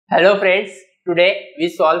Hello friends, today we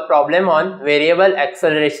solve problem on variable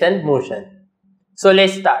acceleration motion. So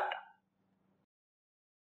let's start.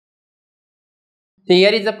 Here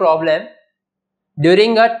is the problem.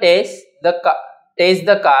 During a test,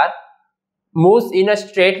 the car moves in a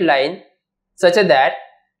straight line such that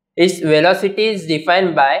its velocity is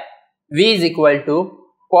defined by v is equal to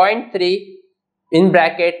 0.3 in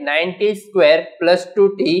bracket 90 square plus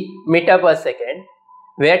 2t meter per second,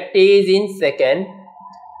 where t is in second.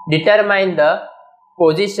 Determine the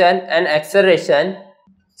position and acceleration.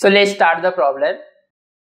 So let's start the problem.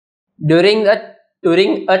 During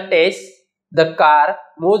a test, the car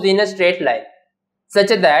moves in a straight line such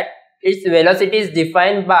that its velocity is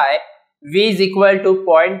defined by v is equal to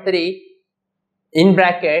 0.3 in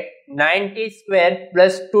bracket 90 square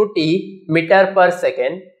plus 2t meter per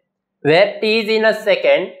second, where t is in a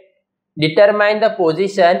second. Determine the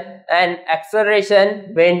position and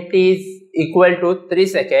acceleration when t is equal to 3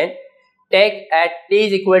 seconds. Take at t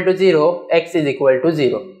is equal to 0, x is equal to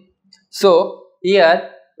 0. So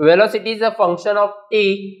here velocity is a function of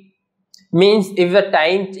t, means if the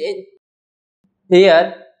time change,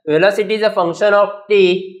 here velocity is a function of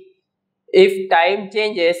t. If time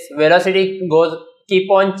changes, velocity keep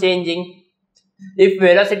on changing. If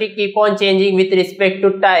velocity keep on changing with respect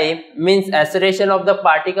to time, means acceleration of the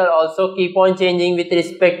particle also keep on changing with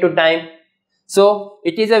respect to time. So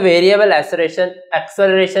it is a variable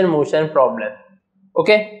acceleration motion problem.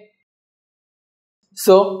 Okay.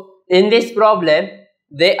 So in this problem,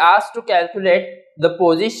 they asked to calculate the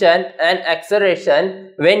position and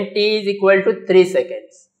acceleration when t is equal to 3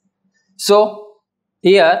 seconds. So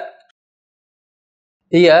here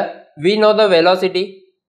we know the velocity,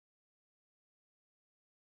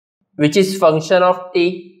 which is function of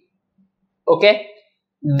t. Okay.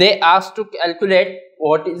 They asked to calculate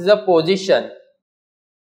what is the position,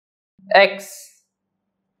 x,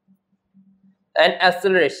 and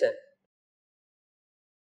acceleration.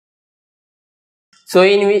 So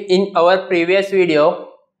in our previous video,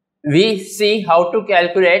 we see how to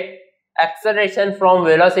calculate acceleration from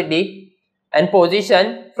velocity and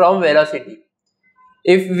position from velocity.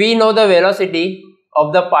 If we know the velocity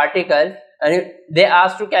of the particle and if they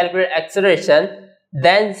ask to calculate acceleration,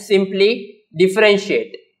 then simply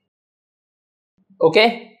differentiate.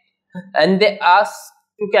 Okay, and they ask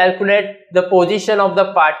to calculate the position of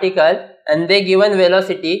the particle and they given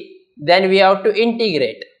velocity, then we have to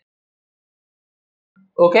integrate.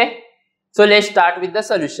 Okay, so let's start with the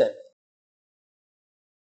solution.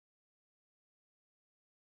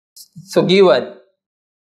 So given,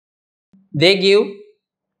 they give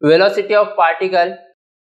velocity of particle,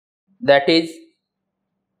 that is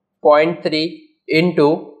 0.3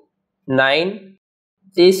 into 9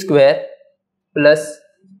 t square plus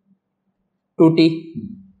 2t.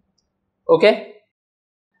 Okay,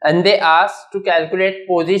 and they ask to calculate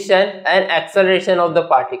position and acceleration of the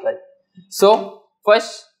particle. So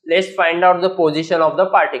first let's find out the position of the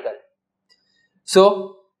particle.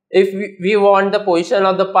 So if we want the position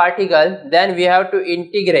of the particle, then we have to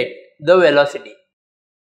integrate the velocity.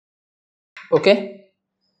 Okay,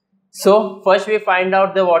 so first we find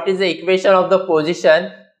out what is the equation of the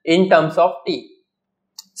position in terms of t.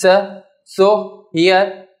 So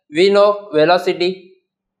here we know velocity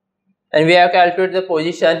and we have calculated the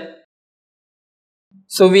position.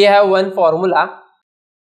 So we have one formula,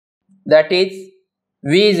 that is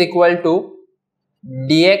v is equal to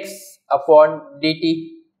dx upon dt.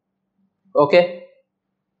 Okay,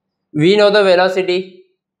 we know the velocity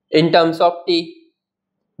in terms of t,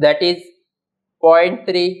 that is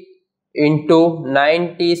 0.3 into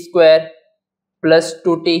 9t square plus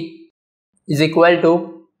 2t is equal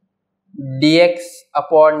to dx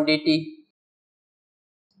upon dt.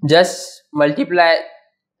 Just multiply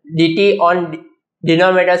dt on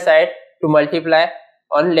denominator side to multiply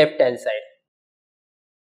on left hand side.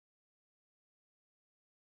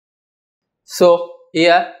 So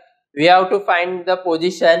here we have to find the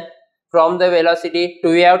position from the velocity to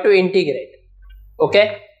we have to integrate.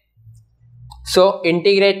 Okay, so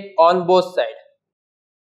integrate on both sides.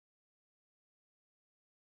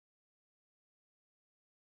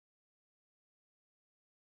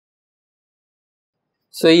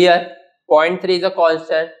 So here 0.3 is a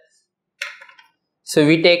constant, so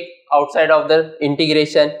we take outside of the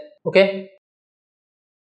integration. Okay,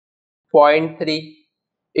 0.3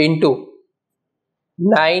 into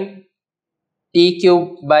 9 t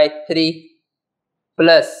cube by 3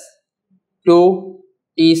 plus 2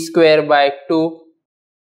 t square by 2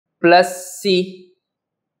 plus c.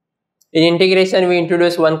 In integration we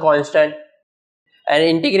introduce one constant, and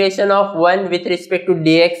integration of 1 with respect to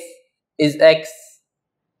dx is x.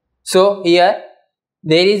 So here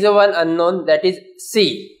there is a one unknown, that is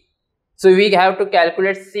c. So we have to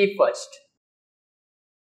calculate c first.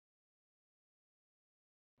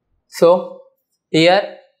 So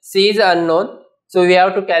here c is unknown, so we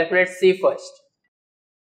have to calculate c first.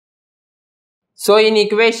 So in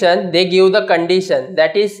equation they give the condition,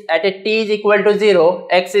 that is at a t is equal to 0,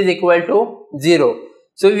 x is equal to 0.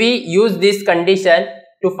 So we use this condition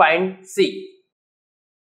to find c.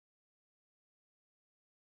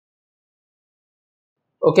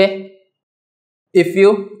 Okay, if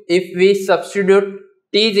we substitute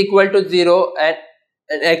t is equal to 0 and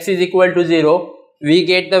x is equal to 0, we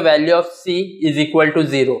get the value of c is equal to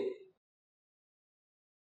 0.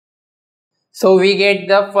 So we get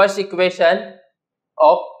the first equation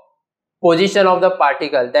of position of the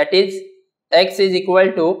particle, that is x is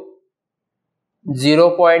equal to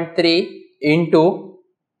 0.3 into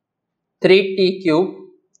 3t cube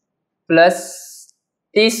plus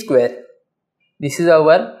t square. This is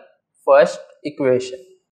our first equation.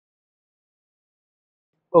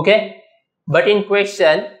 Okay, but in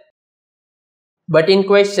question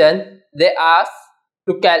they ask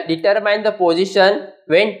to determine the position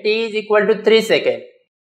when t is equal to 3 seconds.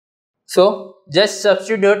 So just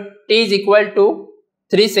substitute t is equal to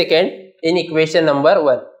 3 seconds in equation number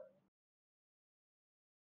 1.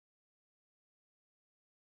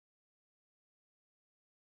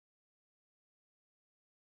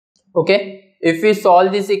 Okay, if we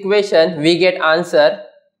solve this equation, we get answer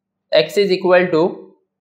x is equal to,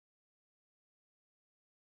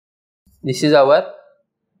 this is our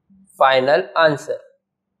final answer,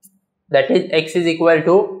 that is x is equal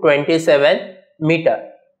to 27 meter.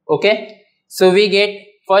 Okay, so we get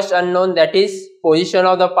first unknown, that is position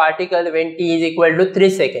of the particle when t is equal to 3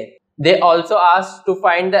 seconds. They also asked to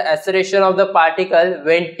find the acceleration of the particle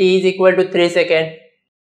when t is equal to 3 seconds.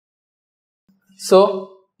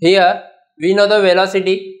 So here we know the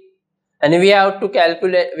velocity and we have to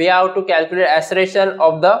calculate acceleration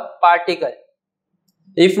of the particle.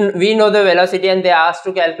 If we know the velocity and they ask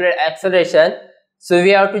to calculate acceleration, so we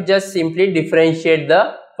have to just simply differentiate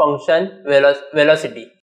the function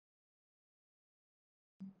velocity.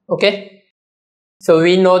 Okay, so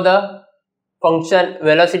we know the function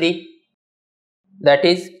velocity, that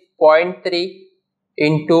is 0.3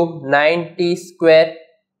 into 9t square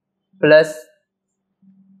plus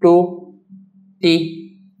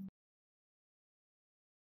 2t.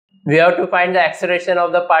 We have to find the acceleration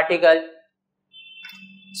of the particle.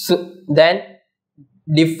 So then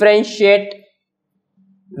differentiate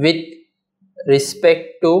with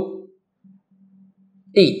respect to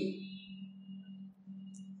t.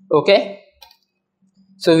 Okay,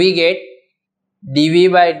 so we get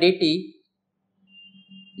dv by dt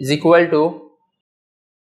is equal to,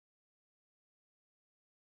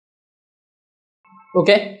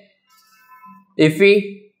 okay, if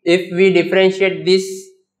we differentiate this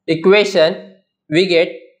equation, we get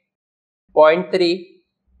 0.3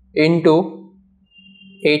 into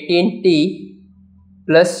 18t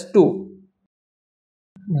plus 2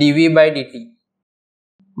 dv by dt.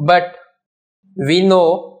 But we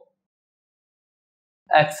know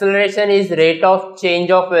acceleration is rate of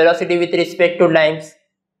change of velocity with respect to times,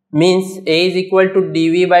 means a is equal to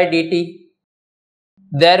dv by dt.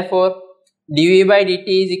 Therefore dv by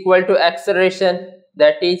dt is equal to acceleration,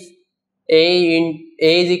 that is a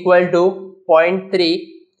is equal to 0.3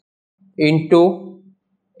 into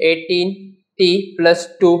 18t plus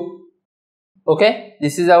 2. Okay,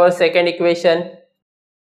 this is our second equation.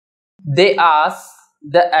 They ask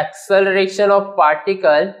the acceleration of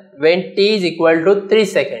particle when t is equal to 3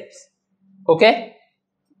 seconds. Okay,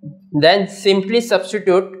 then simply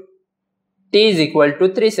substitute t is equal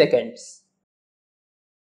to 3 seconds.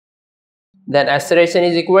 Then acceleration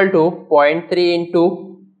is equal to 0.3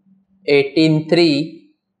 into 18.3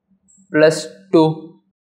 plus 2.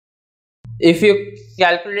 If you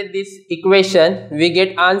calculate this equation, we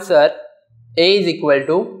get answer a is equal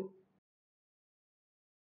to,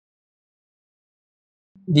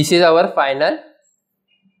 this is our final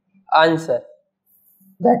answer,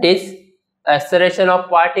 that is acceleration of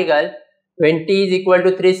particle when t is equal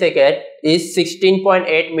to 3 seconds is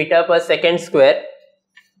 16.8 meter per second square,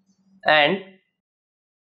 and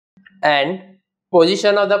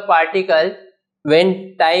position of the particle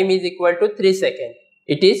when time is equal to 3 seconds,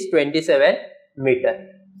 it is 27 meter.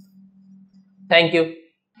 Thank you.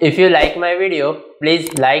 If you like my video,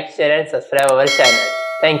 please like, share and subscribe our channel.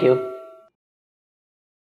 Thank you.